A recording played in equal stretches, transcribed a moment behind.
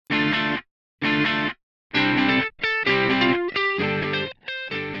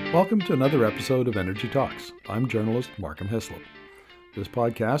Welcome to another episode of Energy Talks. I'm journalist Markham Hislop. This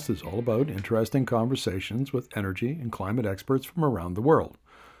podcast is all about interesting conversations with energy and climate experts from around the world.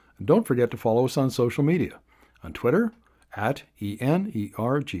 And don't forget to follow us on social media. On Twitter, at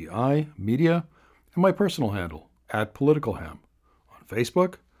ENERGI Media, and my personal handle, at PoliticalHam. On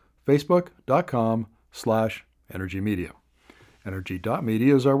Facebook, facebook.com/energymedia.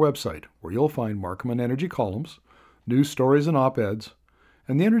 Energy.media is our website, where you'll find Markham and Energy columns, news stories and op-eds,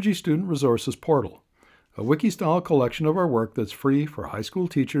 and the Energy Student Resources Portal, a wiki-style collection of our work that's free for high school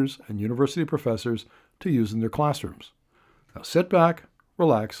teachers and university professors to use in their classrooms. Now sit back,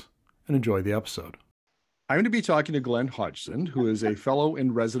 relax, and enjoy the episode. I'm going to be talking to Glenn Hodgson, who is a fellow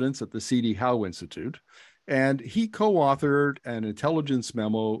in residence at the C.D. Howe Institute, and he co-authored an intelligence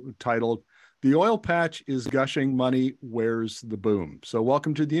memo titled, "The Oil Patch is Gushing Money, Where's the Boom?" So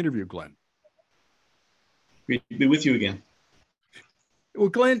welcome to the interview, Glenn. Great to be with you again. Well,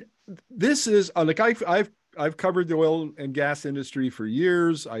 Glenn, this is I've covered the oil and gas industry for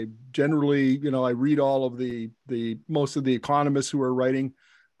years. I generally, I read all of the most of the economists who are writing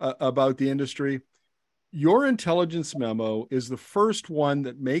about the industry. Your intelligence memo is the first one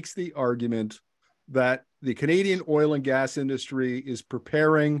that makes the argument that the Canadian oil and gas industry is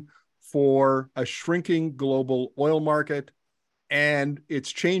preparing for a shrinking global oil market, and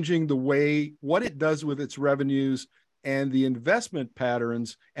it's changing the way what it does with its revenues and the investment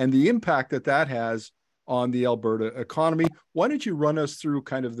patterns and the impact that that has on the Alberta economy. Why don't you run us through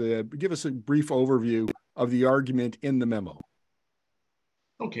give us a brief overview of the argument in the memo?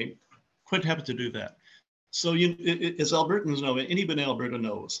 Okay, quite happy to do that. So as Albertans know, anybody in Alberta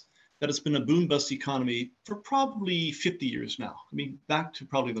knows that it's been a boom-bust economy for probably 50 years now. I mean, back to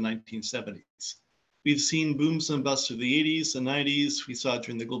probably the 1970s. We've seen booms and busts through the 80s and 90s. We saw it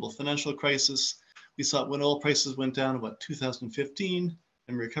during the global financial crisis. We saw it when oil prices went down in 2015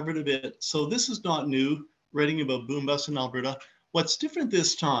 and recovered a bit. So this is not new, writing about boom bust in Alberta. What's different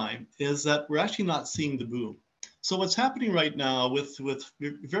this time is that we're actually not seeing the boom. So what's happening right now with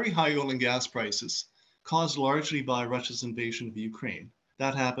very high oil and gas prices, caused largely by Russia's invasion of Ukraine.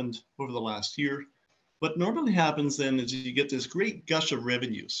 That happened over the last year. What normally happens then is you get this great gush of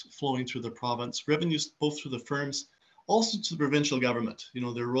revenues flowing through the province, revenues both through the firms, also to the provincial government.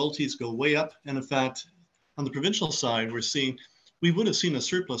 Their royalties go way up. And in fact, on the provincial side, we would have seen a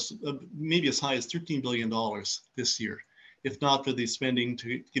surplus of maybe as high as $13 billion this year, if not for the spending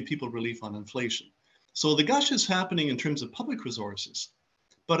to give people relief on inflation. So the gush is happening in terms of public resources.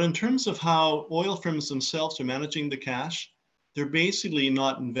 But in terms of how oil firms themselves are managing the cash, they're basically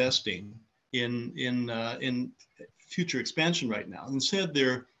not investing in future expansion right now. Instead,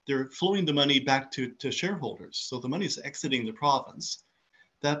 they're flowing the money back to shareholders. So the money is exiting the province.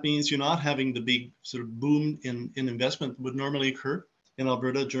 That means you're not having the big sort of boom in investment that would normally occur in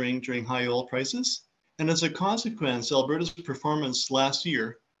Alberta during high oil prices. And as a consequence, Alberta's performance last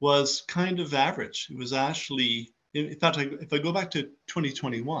year was kind of average. It was actually, in fact, if I go back to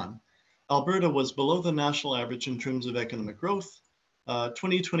 2021, Alberta was below the national average in terms of economic growth.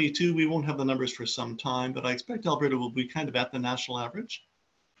 2022, we won't have the numbers for some time, but I expect Alberta will be kind of at the national average.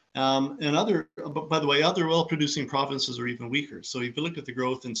 And by the way, other oil-producing provinces are even weaker. So if you look at the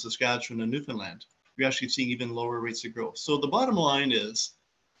growth in Saskatchewan and Newfoundland, you're actually seeing even lower rates of growth. So the bottom line is,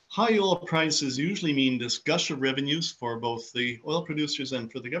 high oil prices usually mean this gush of revenues for both the oil producers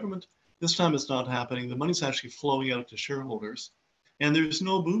and for the government. This time it's not happening. The money's actually flowing out to shareholders, and there's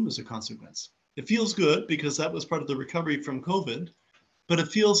no boom as a consequence. It feels good because that was part of the recovery from COVID, but it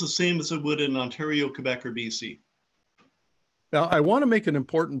feels the same as it would in Ontario, Quebec, or BC. Now, I want to make an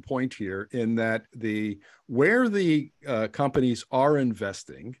important point here in that where the companies are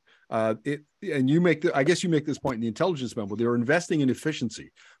investing, I guess you make this point in the intelligence memo, they're investing in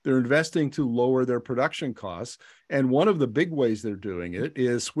efficiency. They're investing to lower their production costs. And one of the big ways they're doing it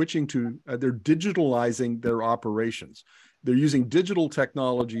is switching to, they're digitalizing their operations. They're using digital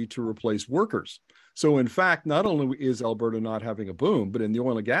technology to replace workers. So in fact, not only is Alberta not having a boom, but in the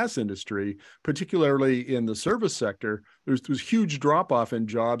oil and gas industry, particularly in the service sector, there's huge drop-off in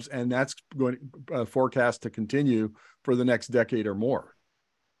jobs, and that's going forecast to continue for the next decade or more.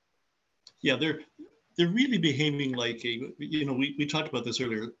 Yeah, they're really behaving like we talked about this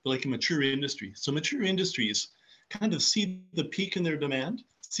earlier, like a mature industry. So mature industries kind of see the peak in their demand,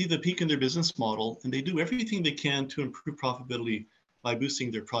 see the peak in their business model, and they do everything they can to improve profitability by boosting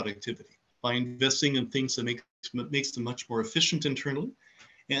their productivity, by investing in things that makes them much more efficient internally.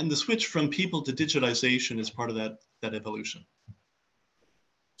 And the switch from people to digitization is part of that evolution.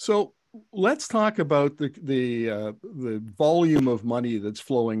 So let's talk about the volume of money that's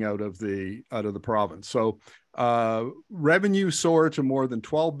flowing out of the province. So Revenue soared to more than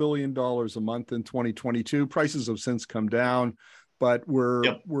 $12 billion a month in 2022. Prices have since come down, but we're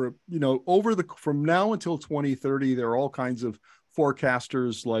from now until 2030, there are all kinds of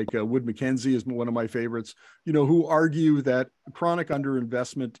forecasters like Wood Mackenzie is one of my favorites, who argue that chronic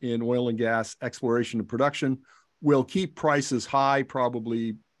underinvestment in oil and gas exploration and production will keep prices high,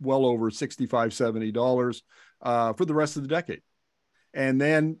 probably well over $65, $70 for the rest of the decade. And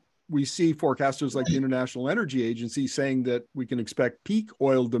then we see forecasters like the International Energy Agency saying that we can expect peak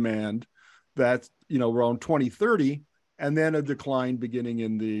oil demand that's, around 2030, and then a decline beginning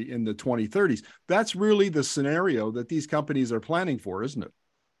in the 2030s. That's really the scenario that these companies are planning for, isn't it?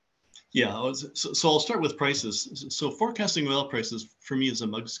 Yeah, so I'll start with prices. So forecasting oil prices for me is a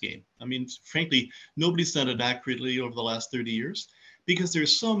mug's game. I mean, frankly, nobody's done it accurately over the last 30 years because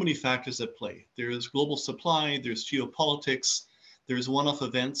there's so many factors at play. There's global supply, there's geopolitics, there's one-off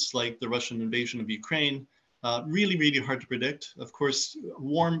events like the Russian invasion of Ukraine. Really, really hard to predict. Of course,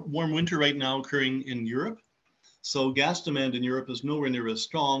 warm winter right now occurring in Europe. So gas demand in Europe is nowhere near as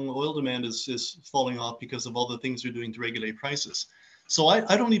strong. Oil demand is falling off because of all the things they're doing to regulate prices. So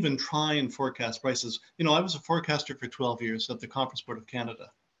I don't even try and forecast prices. I was a forecaster for 12 years at the Conference Board of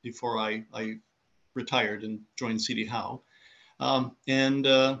Canada before I retired and joined CD Howe.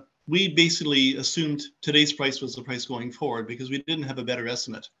 We basically assumed today's price was the price going forward because we didn't have a better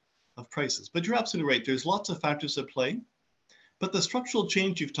estimate of prices. But you're absolutely right. There's lots of factors at play. But the structural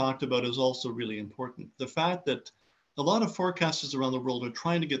change you've talked about is also really important. The fact that a lot of forecasters around the world are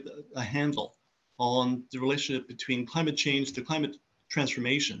trying to get a handle on the relationship between climate change, the climate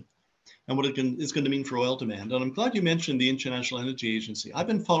transformation, and what is going to mean for oil demand. And I'm glad you mentioned the International Energy Agency. I've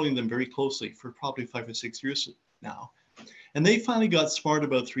been following them very closely for probably 5 or 6 years now. And they finally got smart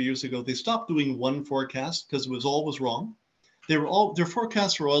about 3 years ago. They stopped doing one forecast because it was always wrong. Their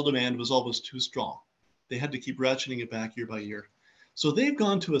forecast for oil demand was always too strong. They had to keep ratcheting it back year by year. So they've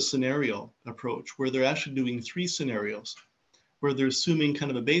gone to a scenario approach where they're actually doing 3 scenarios, where they're assuming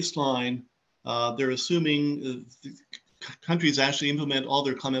kind of a baseline. They're assuming countries actually implement all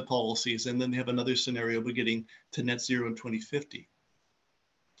their climate policies, and then they have another scenario of getting to net zero in 2050.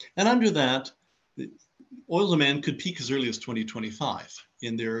 And under that, oil demand could peak as early as 2025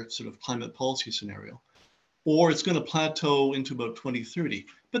 in their sort of climate policy scenario, or it's going to plateau into about 2030.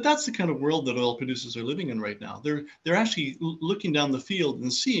 But that's the kind of world that oil producers are living in right now. They're actually looking down the field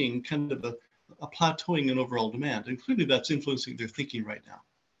and seeing kind of a plateauing in overall demand, and clearly that's influencing their thinking right now.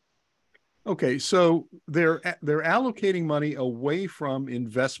 Okay, so they're allocating money away from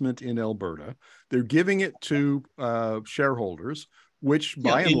investment in Alberta. They're giving it to shareholders, which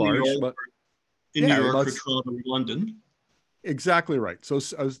by and large, New York, or Toronto, or London. Exactly right. So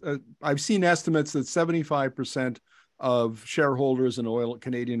I've seen estimates that 75% of shareholders in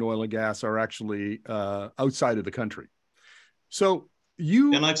Canadian oil and gas are actually outside of the country. So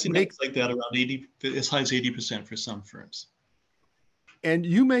and I've seen things like that around as high as 80% for some firms. And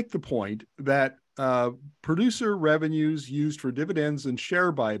you make the point that producer revenues used for dividends and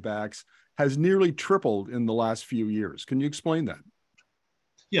share buybacks has nearly tripled in the last few years. Can you explain that?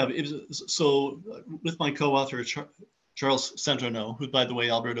 Yeah, so with my co-author, Charles Centeno, who's, by the way,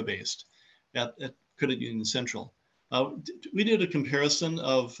 Alberta-based at Credit Union Central, we did a comparison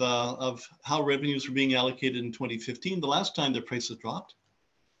of how revenues were being allocated in 2015, the last time the prices dropped,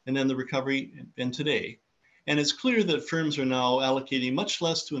 and then the recovery, and today. And it's clear that firms are now allocating much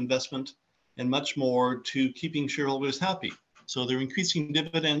less to investment and much more to keeping shareholders happy. So they're increasing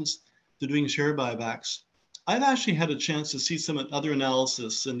dividends, they're doing share buybacks. I've actually had a chance to see some other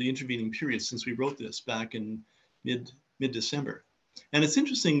analysis in the intervening period since we wrote this back in mid-December. And it's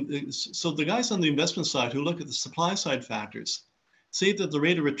interesting, so the guys on the investment side who look at the supply side factors say that the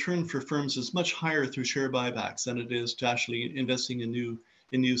rate of return for firms is much higher through share buybacks than it is to actually investing in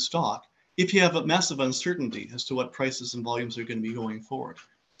new stock, if you have a massive uncertainty as to what prices and volumes are going to be going forward.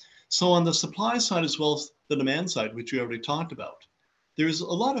 So on the supply side as well as the demand side, which we already talked about, there's a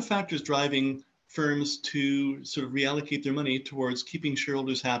lot of factors driving firms to sort of reallocate their money towards keeping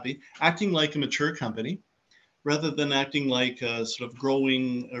shareholders happy, acting like a mature company, rather than acting like a sort of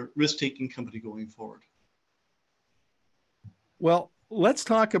growing risk-taking company going forward. Well, let's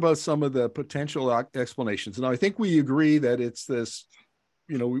talk about some of the potential explanations. Now, I think we agree that it's this,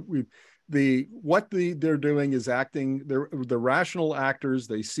 they're doing is acting. They're the rational actors.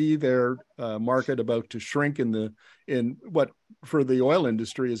 They see their market about to shrink in what for the oil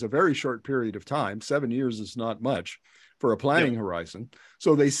industry is a very short period of time. 7 years is not much for a planning horizon.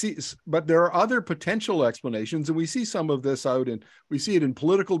 So they see, but there are other potential explanations, and we see some of this we see it in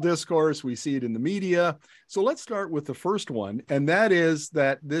political discourse, we see it in the media. So let's start with the first one, and that is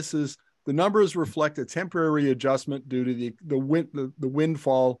that this is the numbers reflect a temporary adjustment due to the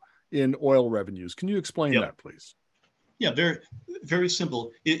windfall in oil revenues. Can you explain that, please? Yeah, very, very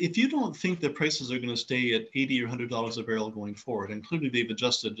simple. If you don't think that prices are going to stay at $80 or $100 a barrel going forward, and clearly they've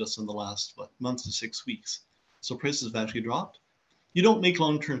adjusted just in the last months to 6 weeks, so prices have actually dropped. You don't make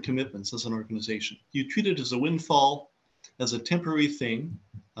long-term commitments as an organization. You treat it as a windfall, as a temporary thing.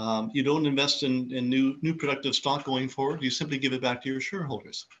 You don't invest in new productive stock going forward. You simply give it back to your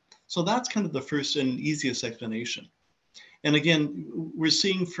shareholders. So that's kind of the first and easiest explanation. And again, we're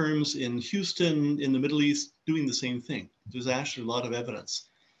seeing firms in Houston, in the Middle East, doing the same thing. There's actually a lot of evidence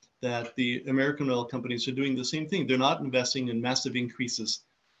that the American oil companies are doing the same thing. They're not investing in massive increases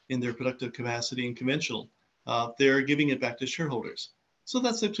in their productive capacity and conventional. They're giving it back to shareholders. So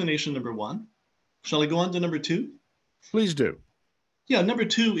that's explanation number one. Shall I go on to number two? Please do. Yeah, number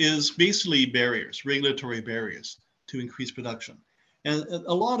two is basically barriers, regulatory barriers to increase production. And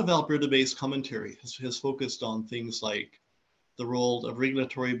a lot of Alberta-based commentary has focused on things like the role of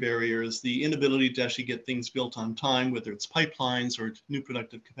regulatory barriers, the inability to actually get things built on time, whether it's pipelines or new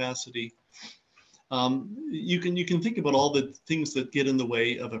productive capacity. You can think about all the things that get in the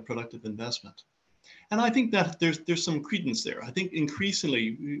way of a productive investment. And I think that there's some credence there. I think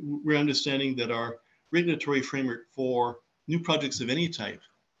increasingly we're understanding that our regulatory framework for new projects of any type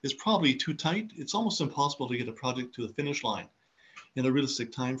is probably too tight. It's almost impossible to get a project to the finish line in a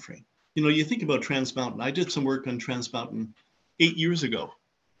realistic time frame. You know, you think about Trans Mountain. I did some work on Trans Mountain 8 years ago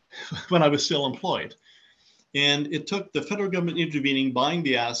when I was still employed. And it took the federal government intervening, buying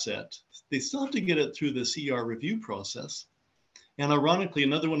the asset. They still have to get it through the CER review process. And ironically,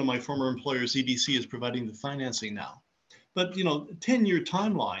 another one of my former employers, EDC, is providing the financing now. But, you know, 10-year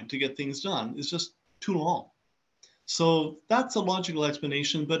timeline to get things done is just too long. So that's a logical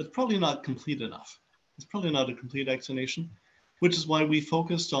explanation, but it's probably not complete enough. It's probably not a complete explanation, which is why we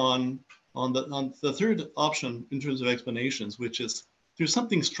focused on the third option in terms of explanations, which is there's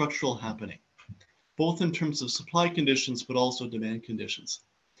something structural happening, both in terms of supply conditions, but also demand conditions,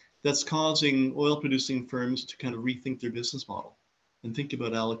 that's causing oil producing firms to kind of rethink their business model and think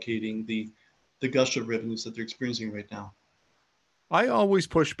about allocating the gush of revenues that they're experiencing right now. I always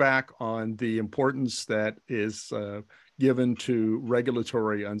push back on the importance that is given to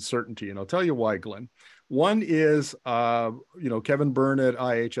regulatory uncertainty. And I'll tell you why, Glenn. One is, Kevin Byrne at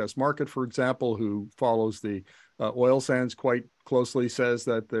IHS Markit, for example, who follows the oil sands quite closely, says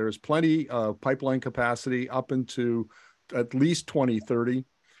that there's plenty of pipeline capacity up into at least 2030.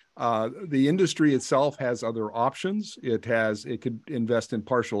 The industry itself has other options. It could invest in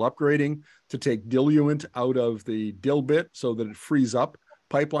partial upgrading to take diluent out of the dilbit so that it frees up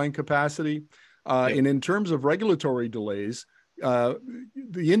pipeline capacity. And in terms of regulatory delays,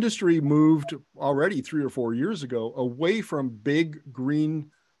 the industry moved already 3 or 4 years ago away from big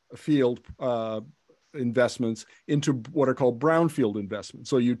green field investments into what are called brownfield investments.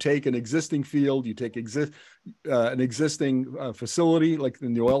 So you take an existing field, you take an existing facility, like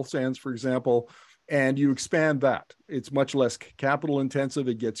in the oil sands, for example, and you expand that. It's much less capital intensive.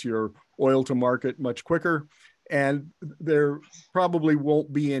 It gets your oil to market much quicker. And there probably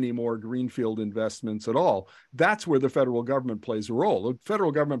won't be any more greenfield investments at all. That's where the federal government plays a role. The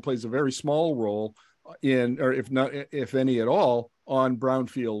federal government plays a very small role if any at all, on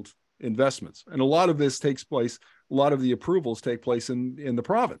brownfield investments. And a lot of this takes place, a lot of the approvals take place in the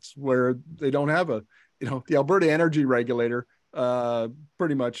province, where they don't have the Alberta Energy Regulator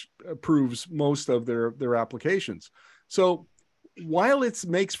pretty much approves most of their applications. So while it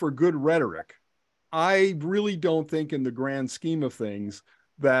makes for good rhetoric, I really don't think in the grand scheme of things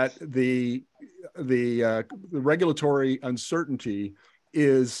that the regulatory uncertainty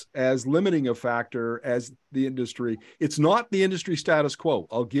is as limiting a factor as the industry. It's not the industry status quo.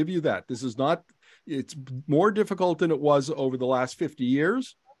 I'll give you that. It's more difficult than it was over the last 50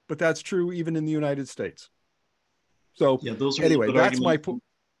 years, but that's true even in the United States. So anyway, that's my point.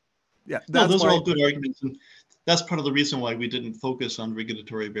 Yeah, those are all good arguments. And that's part of the reason why we didn't focus on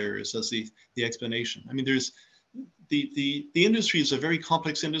regulatory barriers as the explanation. I mean, there's the industry is a very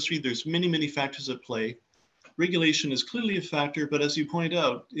complex industry. There's many factors at play. Regulation is clearly a factor, but as you point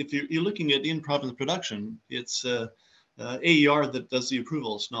out, if you're looking at in-province production, it's AER that does the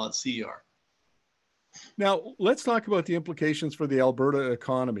approvals, not CER. Now, let's talk about the implications for the Alberta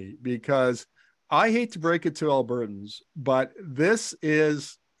economy, because I hate to break it to Albertans, but this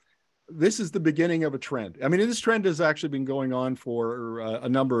is the beginning of a trend. I mean, this trend has actually been going on for a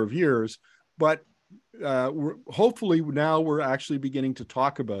number of years, but hopefully now we're actually beginning to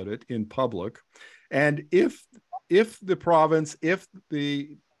talk about it in public. And if the province, if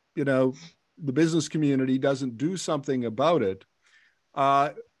the business community doesn't do something about it,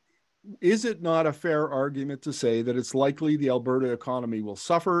 is it not a fair argument to say that it's likely the Alberta economy will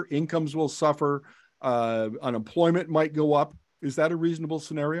suffer, incomes will suffer, unemployment might go up? Is that a reasonable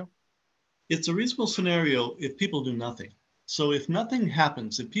scenario? It's a reasonable scenario if people do nothing. So if nothing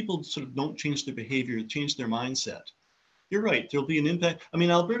happens, if people sort of don't change their behavior, change their mindset, you're right, there'll be an impact. I mean,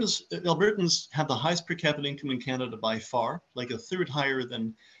 Albertans have the highest per capita income in Canada by far, like a third higher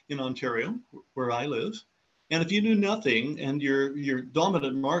than in Ontario, where I live. And if you do nothing and your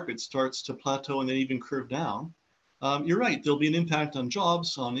dominant market starts to plateau and then even curve down, you're right, there'll be an impact on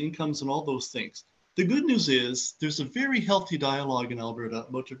jobs, on incomes, and all those things. The good news is there's a very healthy dialogue in Alberta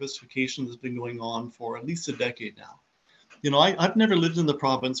about diversification that's been going on for at least a decade now. You know, I've never lived in the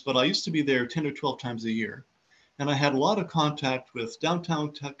province, but I used to be there 10 or 12 times a year. And I had a lot of contact with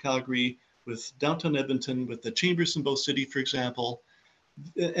downtown Calgary, with downtown Edmonton, with the chambers in both cities, for example.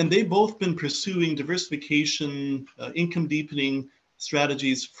 And they've both been pursuing diversification, income deepening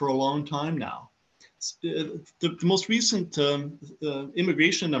strategies for a long time now. The most recent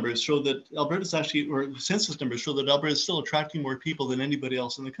immigration numbers show that Alberta's actually, or census numbers show that Alberta is still attracting more people than anybody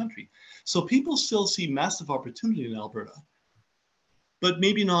else in the country. So people still see massive opportunity in Alberta, but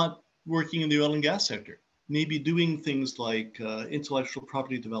maybe not working in the oil and gas sector, maybe doing things like intellectual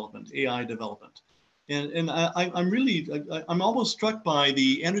property development, AI development. And I'm almost struck by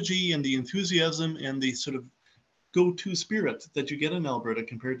the energy and the enthusiasm and the sort of go-to spirit that you get in Alberta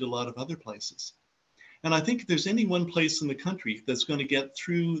compared to a lot of other places. And I think if there's any one place in the country that's going to get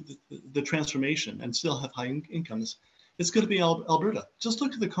through the transformation and still have high incomes, it's going to be Alberta. Just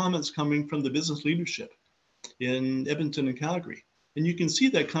look at the comments coming from the business leadership in Edmonton and Calgary. And you can see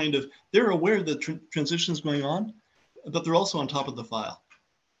that kind of, they're aware that transition is going on, but they're also on top of the file.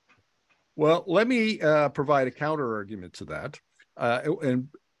 Well, let me provide a counter argument to that. And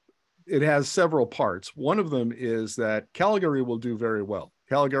it has several parts. One of them is that Calgary will do very well.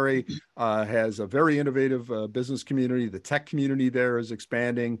 Calgary has a very innovative business community. The tech community there is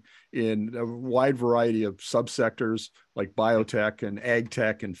expanding in a wide variety of subsectors like biotech and ag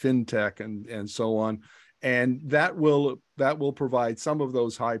tech and fintech and so on. And that will provide some of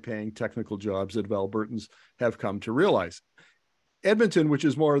those high-paying technical jobs that Albertans have come to realize. Edmonton, which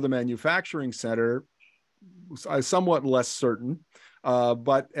is more of the manufacturing center, is somewhat less certain,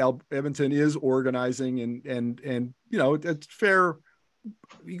 but Edmonton is organizing, and you know, it's fair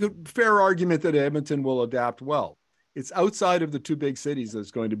argument that Edmonton will adapt well. It's outside of the two big cities that's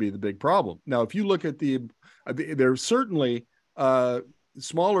going to be the big problem. Now, if you look at there's certainly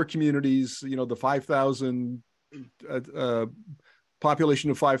smaller communities, you know, the 5,000 population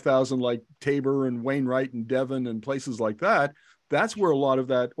of 5,000, like Tabor and Wainwright and Devon and places like that. That's where a lot of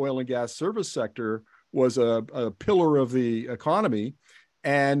that oil and gas service sector was a pillar of the economy.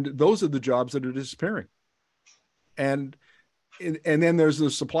 And those are the jobs that are disappearing. And then there's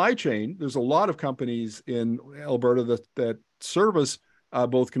the supply chain. There's a lot of companies in Alberta that service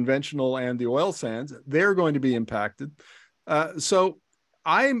both conventional and the oil sands. They're going to be impacted. So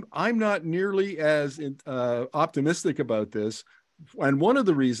I'm not nearly as optimistic about this. And one of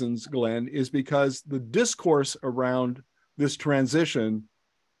the reasons, Glenn, is because the discourse around this transition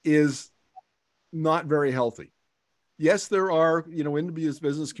is not very healthy. Yes, there are, you know, in the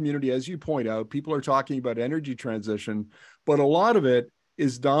business community, as you point out, people are talking about energy transition, but a lot of it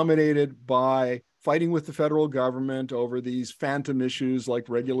is dominated by fighting with the federal government over these phantom issues like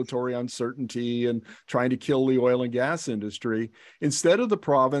regulatory uncertainty and trying to kill the oil and gas industry, instead of the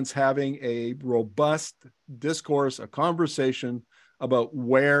province having a robust discourse, a conversation about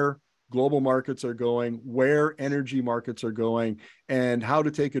where global markets are going, where energy markets are going, and how to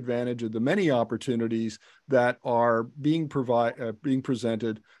take advantage of the many opportunities that are being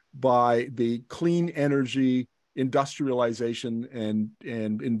presented by the clean energy industrialization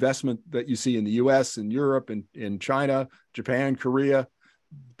and investment that you see in the US and Europe and in China, Japan, Korea.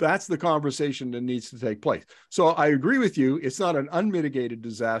 That's the conversation that needs to take place. So I agree with you. It's not an unmitigated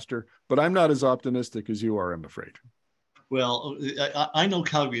disaster, but I'm not as optimistic as you are, I'm afraid. Well, I know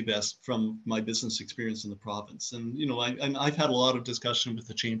Calgary best from my business experience in the province. And, you know, I've had a lot of discussion with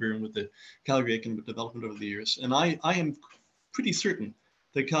the Chamber and with the Calgary Economic Development over the years. And I am pretty certain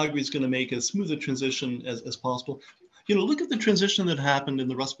that Calgary is going to make as smooth a transition as possible. You know, look at the transition that happened in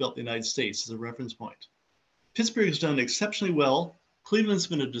the Rust Belt in the United States as a reference point. Pittsburgh has done exceptionally well. Cleveland's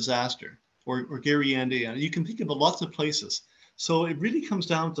been a disaster, or Gary, Indiana. You can think about lots of places. So it really comes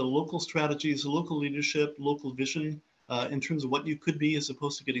down to local strategies, local leadership, local vision, in terms of what you could be, as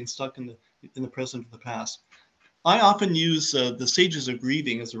opposed to getting stuck in the present or the past. I often use the stages of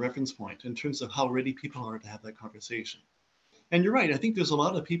grieving as a reference point in terms of how ready people are to have that conversation. And you're right. I think there's a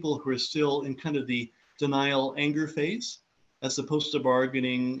lot of people who are still in kind of the denial, anger phase. as opposed to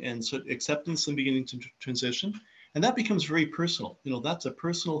bargaining and acceptance and beginning to transition. And that becomes very personal. That's a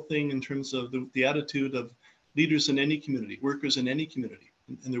personal thing in terms of the attitude of leaders in any community, workers in any community,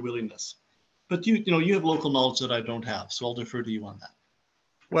 and their willingness. But you have local knowledge that I don't have, so I'll defer to you on that.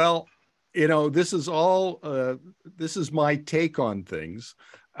 Well, this is my take on things.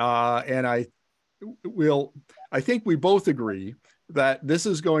 And I think we both agree that this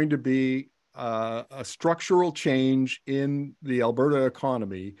is going to be a structural change in the Alberta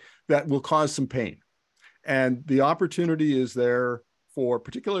economy that will cause some pain. And the opportunity is there for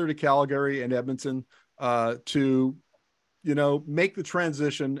particularly Calgary and Edmonton to make the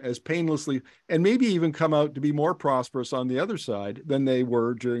transition as painlessly and maybe even come out to be more prosperous on the other side than they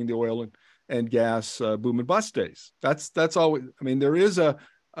were during the oil and gas boom and bust days. That's always, there is a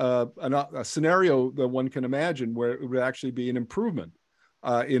scenario that one can imagine where it would actually be an improvement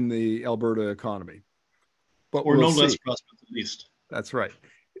in the Alberta economy. But or we'll no less prosperous, at least. That's right.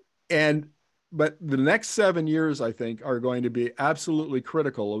 But the next 7 years, I think, are going to be absolutely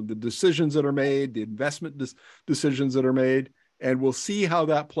critical of the decisions that are made, the investment decisions that are made, and we'll see how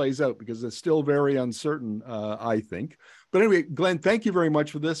that plays out because it's still very uncertain, I think. But anyway, Glenn, thank you very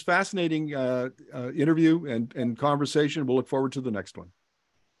much for this fascinating interview and conversation. We'll look forward to the next one.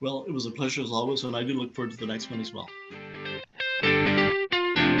 Well, it was a pleasure as always, and I do look forward to the next one as well.